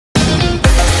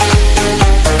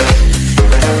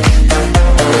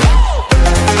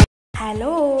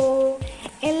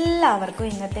എല്ലാവർക്കും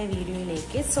ഇന്നത്തെ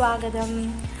വീഡിയോയിലേക്ക് സ്വാഗതം.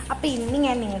 അപ്പോൾ ഇന്ന്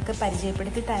ഞാൻ നിങ്ങൾക്ക്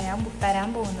പരിചയപ്പെടുത്തി തരാൻ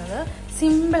പോകുന്നത്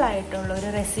സിമ്പിളായിട്ടുള്ള ഒരു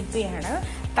റെസിപ്പിയാണ്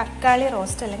തക്കാളി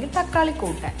റോസ്റ്റ് അല്ലെങ്കിൽ തക്കാളി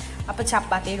കൂട്ടാൻ. അപ്പോൾ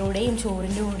ചപ്പാത്തിയുടെ കൂടെയും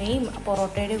ചോറിൻ്റെ കൂടെയും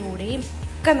പൊറോട്ടയുടെ കൂടെയും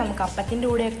ഒക്കെ നമുക്ക് അപ്പത്തിൻ്റെ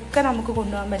കൂടെയൊക്കെ നമുക്ക്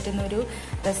കൊണ്ടുപോകാൻ പറ്റുന്ന ഒരു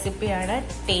റെസിപ്പിയാണ്.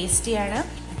 ടേസ്റ്റിയാണ്,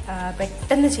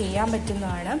 പെട്ടെന്ന് ചെയ്യാൻ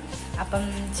പറ്റുന്നതാണ്. അപ്പം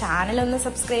ചാനലൊന്ന്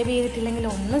സബ്സ്ക്രൈബ് ചെയ്തിട്ടില്ലെങ്കിൽ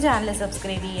ഒന്ന് ചാനൽ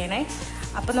സബ്സ്ക്രൈബ് ചെയ്യണേ.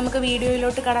 അപ്പം നമുക്ക്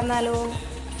വീഡിയോയിലോട്ട് കടന്നാലോ.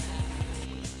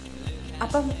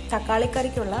 അപ്പം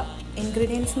തക്കാളിക്കറിക്കുള്ള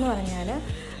ഇൻഗ്രീഡിയൻസ് എന്ന് പറഞ്ഞാൽ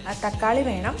തക്കാളി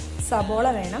വേണം, സബോള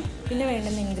വേണം, പിന്നെ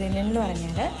വേണ്ടുന്ന ഇൻഗ്രീഡിയൻ്റ് എന്ന്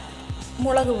പറഞ്ഞാൽ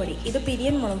മുളക് പൊടി. ഇത്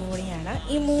പിരിയൻ മുളക് പൊടിയാണ്.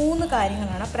 ഈ 3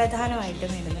 കാര്യങ്ങളാണ് പ്രധാനമായിട്ടും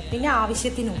വേണ്ടുന്നത്. പിന്നെ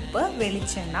ആവശ്യത്തിന് ഉപ്പ്,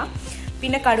 വെളിച്ചെണ്ണ,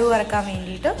 പിന്നെ കടുക് വറക്കാൻ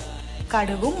വേണ്ടിയിട്ട്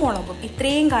കടുകും മുളകും.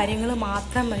 ഇത്രയും കാര്യങ്ങൾ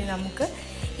മാത്രം മതി നമുക്ക്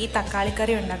ഈ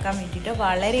തക്കാളിക്കറി ഉണ്ടാക്കാൻ വേണ്ടിയിട്ട്.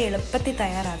 വളരെ എളുപ്പത്തിൽ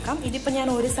തയ്യാറാക്കാം. ഇതിപ്പോൾ ഞാൻ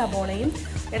ഒരു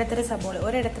ഇടത്തര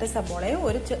സബോളയും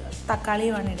ഒരു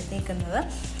തക്കാളിയുമാണ് എടുത്തേക്കുന്നത്.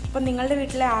 അപ്പം നിങ്ങളുടെ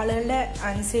വീട്ടിലെ ആളുകളുടെ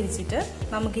അനുസരിച്ചിട്ട്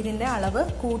നമുക്കിതിൻ്റെ അളവ്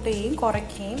കൂട്ടുകയും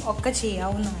കുറയ്ക്കുകയും ഒക്കെ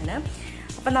ചെയ്യാവുന്നതാണ്.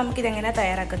 അപ്പം നമുക്കിതെങ്ങനെ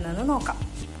തയ്യാറാക്കുന്നതെന്ന് നോക്കാം.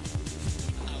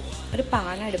 ഒരു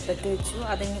പാൻ അടുപ്പത്ത് വെച്ചു,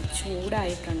 അതിന്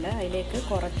ചൂടായിട്ടുണ്ട്. അതിലേക്ക്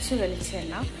കുറച്ച്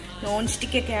വെളിച്ചെണ്ണ, നോൺ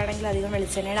സ്റ്റിക്കൊക്കെ ആണെങ്കിൽ അധികം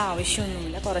വെളിച്ചെണ്ണയുടെ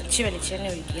ആവശ്യമൊന്നുമില്ല. കുറച്ച് വെളിച്ചെണ്ണ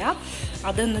ഒഴിക്കുക.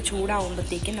 അതൊന്ന്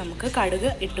ചൂടാവുമ്പോഴത്തേക്കും നമുക്ക് കടുക്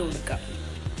ഇട്ട് കൊടുക്കാം.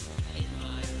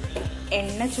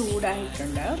 എണ്ണ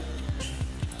ചൂടായിട്ടുണ്ട്.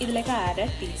 ഇതിലേക്ക് 1/2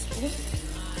 ടീസ്പൂൺ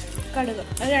കടുക്,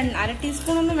 1/2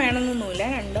 ടീസ്പൂണൊന്നും വേണമെന്നൊന്നുമില്ല,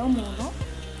 2 3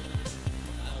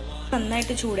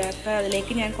 നന്നായിട്ട് ചൂടാക്കുക.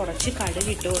 അതിലേക്ക് ഞാൻ കുറച്ച് കടുക്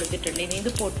ഇട്ട് കൊടുത്തിട്ടുണ്ട്. ഇനി ഇത്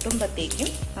പൊട്ടുമ്പോഴത്തേക്കും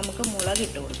നമുക്ക് മുളക്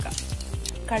ഇട്ട് കൊടുക്കാം.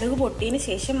 കടുക് പൊട്ടിയതിന്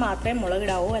ശേഷം മാത്രമേ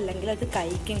മുളകിടാവൂ, അല്ലെങ്കിൽ അത്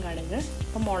കഴിക്കും കടുക്.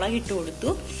 അപ്പം മുളക് ഇട്ട് കൊടുത്തു.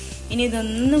 ഇനി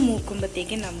ഇതൊന്ന്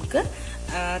മൂക്കുമ്പോഴത്തേക്കും നമുക്ക്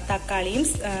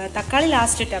തക്കാളി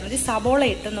ലാസ്റ്റ് ഇട്ടാൽ മതി. സബോള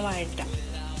ഇട്ടൊന്ന് വഴറ്റാം.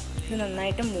 ഇത്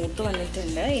നന്നായിട്ട് മൂത്ത്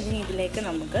വന്നിട്ടുണ്ട്. ഇനി ഇതിലേക്ക്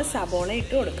നമുക്ക് സബോള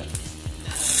ഇട്ട് കൊടുക്കാം.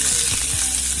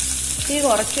 ഇത്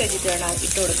കുറച്ച് വെച്ചിട്ട് വേണം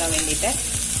ഇട്ട് കൊടുക്കാൻ വേണ്ടിയിട്ട്.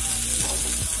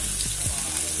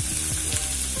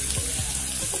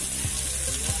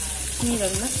 ഇനി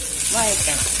ഇതൊന്ന്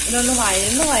വഴറ്റണം. ഇതൊന്ന്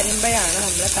വരുമ്പോഴാണ്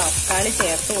നമ്മൾ തക്കാളി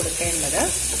ചേർത്ത് കൊടുക്കേണ്ടത്.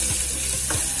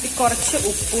 കുറച്ച്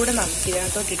ഉപ്പൂടെ നമുക്ക്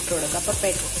ഇതിനകത്തോട്ട് ഇട്ട് കൊടുക്കാം. അപ്പം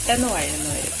പെട്ടെന്ന് വഴന്നു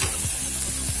വരും.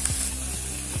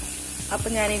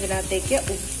 അപ്പം ഞാൻ ഇതിനകത്തേക്ക്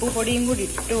ഉപ്പ് പൊടിയും കൂടി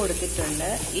ഇട്ട് കൊടുത്തിട്ടുണ്ട്.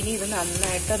 ഇനി ഇത്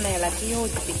നന്നായിട്ടൊന്ന് ഇളക്കി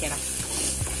യോജിപ്പിക്കണം.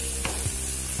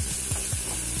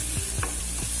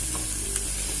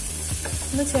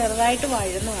 ഒന്ന് ചെറുതായിട്ട്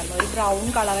വഴന്നു വരണം. ഒരു ബ്രൗൺ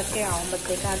കളറൊക്കെ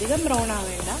ആകുമ്പോഴത്തേക്ക്, അധികം ബ്രൗൺ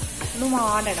ആവേണ്ട, ഒന്ന്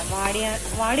വാടണം.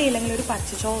 വാടിയില്ലെങ്കിൽ ഒരു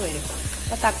പച്ചച്ചോവ് വരും.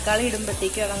 അപ്പോൾ തക്കാളി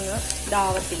ഇടുമ്പോഴത്തേക്ക് അതങ്ങ്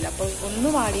ഇതാവത്തില്ല. അപ്പോൾ ഒന്ന്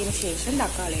വാടിയതിന് ശേഷം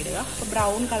തക്കാളി ഇടുക. അപ്പോൾ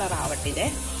ബ്രൗൺ കളർ ആവട്ടെ.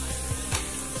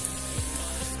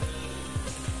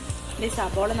 ഈ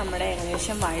സബോള നമ്മുടെ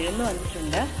ഏകദേശം വഴന്നു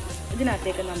വന്നിട്ടുണ്ട്.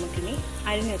 ഇതിനകത്തേക്ക് നമുക്കിനി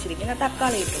അരിഞ്ഞു വെച്ചിരിക്കുന്ന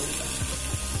തക്കാളി ഇട്ട് കൊടുക്കാം.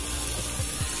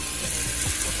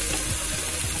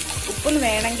 ഉപ്പൊന്ന്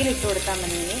വേണമെങ്കിൽ ഇട്ട് കൊടുത്താൽ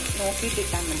മതി, നോക്കിയിട്ട്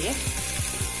ഇട്ടാൽ മതി.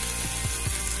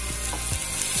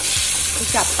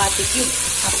 ചപ്പാത്തിക്കും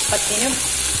അപ്പത്തിനും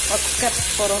ഒക്കെ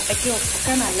പൊറോട്ടയ്ക്കും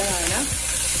ഒക്കെ നല്ലതാണ്.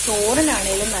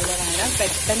 ചോറിനാണേലും നല്ലതാണ്.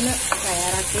 പെട്ടെന്ന്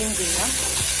തയ്യാറാക്കുകയും ചെയ്യാം.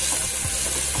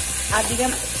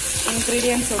 അധികം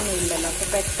ഇൻഗ്രീഡിയൻസ് ഒന്നും ഇല്ലല്ലോ. അപ്പോൾ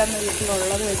പെട്ടെന്ന്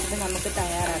വീട്ടിലുള്ളത് വെച്ചിട്ട് നമുക്ക്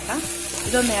തയ്യാറാക്കാം.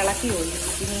 ഇതൊന്ന് ഇളക്കി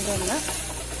ഒഴിക്കും. ഇനി ഇതൊന്ന്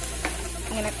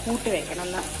ഇങ്ങനെ കൂട്ടി വെക്കണം.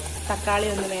 ഒന്ന് തക്കാളി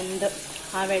ഒന്ന് വെന്ത്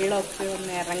ആ വെള്ളമൊക്കെ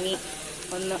ഒന്ന് ഇറങ്ങി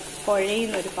ഒന്ന്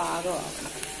കുഴയുന്നൊരു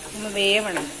പാകമാക്കണം. ഒന്ന്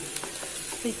വേവണം.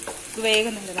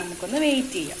 വേഗുന്നുണ്ട്. നമുക്കൊന്ന്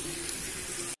വെയിറ്റ് ചെയ്യാം.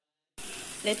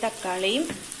 തക്കാളിയും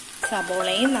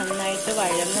സബോളയും നന്നായിട്ട്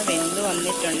വഴന്ന് വെന്ത്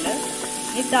വന്നിട്ടുണ്ട്.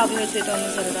 ഈ തവി വെച്ചിട്ടൊന്ന്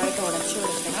ചെറുതായിട്ട് ഉടച്ചു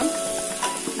കൊടുക്കണം.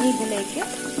 ഇനി ഇതിലേക്ക്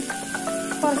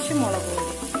കുറച്ച് മുളക്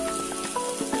പൊടി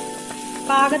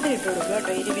പാകത്തിൽ ഇട്ട് കൊടുക്കുക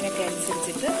കേട്ടോ. എരിവിനൊക്കെ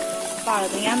അനുസരിച്ചിട്ട്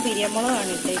പാകത്തിന്. ഞാൻ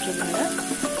പിരിയമുളകാണ് ഇട്ടേക്കുന്നത്.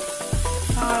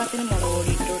 പാകത്തിന് മുളക്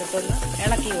പൊടി ഇട്ട് കൊടുത്തൊന്ന്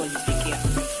ഇളക്കി യോജിപ്പിക്കുക.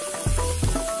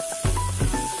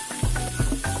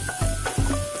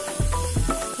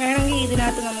 വേണമെങ്കിൽ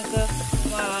ഇതിനകത്ത് നമുക്ക്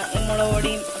മുളക്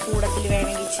പൊടിയും കൂടത്തിൽ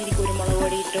വേണമെങ്കിൽ ഇച്ചിരി കുരുമുളക്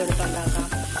പൊടി ഇട്ട് കൊടുത്തുണ്ടാക്കാം.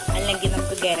 അല്ലെങ്കിൽ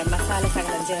നമുക്ക് ഗരം മസാല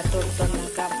ശകലം ചേർത്ത്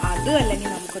കൊടുത്തുണ്ടാക്കാം. അതും അല്ലെങ്കിൽ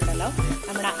നമുക്കുണ്ടല്ലോ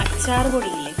നമ്മുടെ അച്ചാർ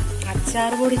പൊടിയില്ലേ,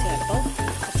 അച്ചാർ പൊടി ചേർത്തോ.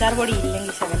 അച്ചാർ പൊടി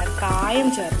ഇല്ലെങ്കിൽ ശകലം കായം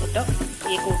ചേർത്തിട്ടോ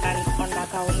ഈ കൂട്ടാൻ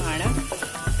ഉണ്ടാക്കാവുന്നതാണ്.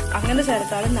 അങ്ങനെ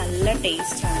ചേർത്താലും നല്ല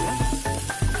ടേസ്റ്റാണ്.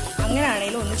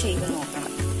 അങ്ങനെയാണെങ്കിലും ഒന്ന് ചെയ്ത്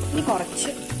നോക്കണം. ഇനി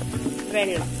കുറച്ച്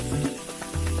വെള്ളം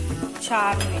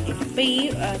ചാറിന് വേണ്ടിയിട്ട്. ഇപ്പം ഈ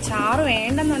ചാറ്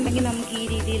വേണ്ടെന്നുണ്ടെങ്കിൽ നമുക്ക് ഈ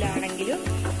രീതിയിലാണെങ്കിലും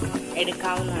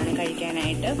എടുക്കാവുന്നതാണ്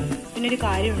കഴിക്കാനായിട്ട്. പിന്നെ ഒരു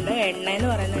കാര്യമുണ്ട്, എണ്ണ എന്ന്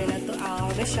പറയുന്നതിനകത്ത്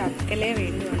ആകെ ശർക്കരേ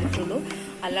വേണ്ടി വന്നിട്ടുള്ളൂ.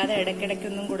 അല്ലാതെ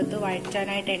ഇടയ്ക്കിടയ്ക്കൊന്നും കൊടുത്ത്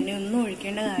വഴറ്റാനായിട്ട് എണ്ണയൊന്നും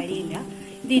ഒഴിക്കേണ്ട കാര്യമില്ല.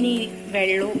 ഇതിനി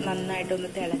വെള്ളവും നന്നായിട്ടൊന്ന്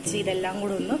തിളച്ച് ഇതെല്ലാം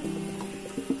കൂടെ ഒന്ന്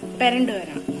പെരണ്ട്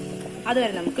വരണം.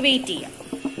 അതുവരെ നമുക്ക് വെയിറ്റ് ചെയ്യാം.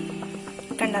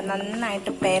 കണ്ട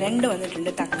നന്നായിട്ട് പെരണ്ട്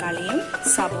വന്നിട്ടുണ്ട്. തക്കാളിയും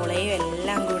സബോളയും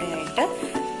എല്ലാം കൂടെ ആയിട്ട്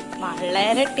വന്നിട്ട്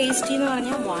വളരെ ടേസ്റ്റി എന്ന്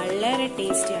പറഞ്ഞാൽ വളരെ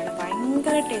ടേസ്റ്റിയാണ്,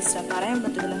 ഭയങ്കര ടേസ്റ്റാണ്, പറയാൻ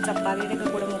പറ്റില്ല. ചപ്പാത്തിയുടെ ഒക്കെ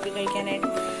കൂടെ മുക്കി കഴിക്കാനായിട്ട്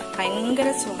ഭയങ്കര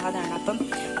സ്വാദാണ്. അപ്പം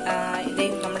ഇതേ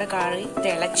നമ്മുടെ കറി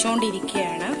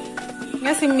തിളച്ചുകൊണ്ടിരിക്കുകയാണ്.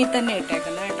 ഞാൻ സിമ്മിൽ തന്നെ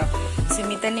ഇട്ടേക്കുന്നത് കേട്ടോ,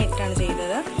 സിമ്മിൽ തന്നെ ഇട്ടാണ്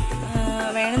ചെയ്തത്.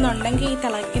 വേണമെന്നുണ്ടെങ്കിൽ ഈ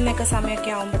തിളയ്ക്കുന്നൊക്കെ സമയമൊക്കെ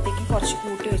ആകുമ്പോഴത്തേക്കും കുറച്ച്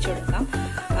കൂട്ടി വെച്ച് കൊടുക്കാം.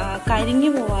 കരിഞ്ഞു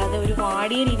പോവാതെ ഒരു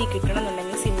വാടിയ രീതി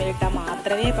കിട്ടണമെന്നുണ്ടെങ്കിൽ സിമ്മിലിട്ടാൽ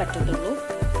മാത്രമേ പറ്റത്തുള്ളൂ.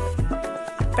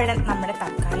 അപ്പോഴും നമ്മുടെ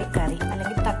തക്കാളി കറി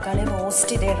അല്ലെങ്കിൽ തക്കാളി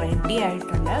റോസ്റ്റ് ഇതേ റെഡി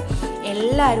ആയിട്ടുണ്ട്.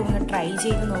 എല്ലാവരും ഒന്ന് ട്രൈ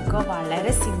ചെയ്ത് നോക്കുക.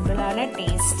 വളരെ സിമ്പിളാണ്,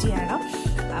 ടേസ്റ്റിയാണ്,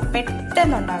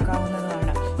 പെട്ടെന്ന്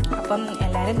ഉണ്ടാക്കാവുന്നതുമാണ്. അപ്പം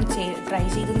എല്ലാവരും ട്രൈ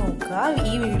ചെയ്ത് നോക്കുക.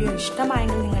 ഈ വീഡിയോ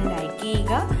ഇഷ്ടമായെങ്കിൽ നിങ്ങൾ ലൈക്ക്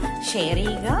ചെയ്യുക, ഷെയർ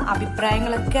ചെയ്യുക,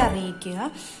 അഭിപ്രായങ്ങളൊക്കെ അറിയിക്കുക.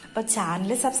 അപ്പോൾ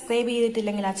ചാനൽ സബ്സ്ക്രൈബ്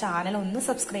ചെയ്തിട്ടില്ലെങ്കിൽ ആ ചാനൽ ഒന്ന്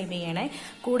സബ്സ്ക്രൈബ് ചെയ്യണേ.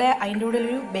 കൂടെ അതിൻ്റെ കൂടെ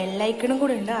ഒരു ബെല്ലൈക്കണും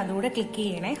കൂടെ ഉണ്ട്, അതുകൂടെ ക്ലിക്ക്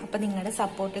ചെയ്യണേ. അപ്പോൾ നിങ്ങളുടെ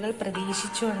സപ്പോർട്ടുകൾ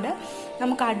പ്രതീക്ഷിച്ചുകൊണ്ട്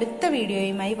നമുക്ക് അടുത്ത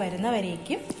വീഡിയോയുമായി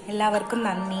വരുന്നവരേക്കും എല്ലാവർക്കും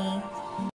നന്ദി.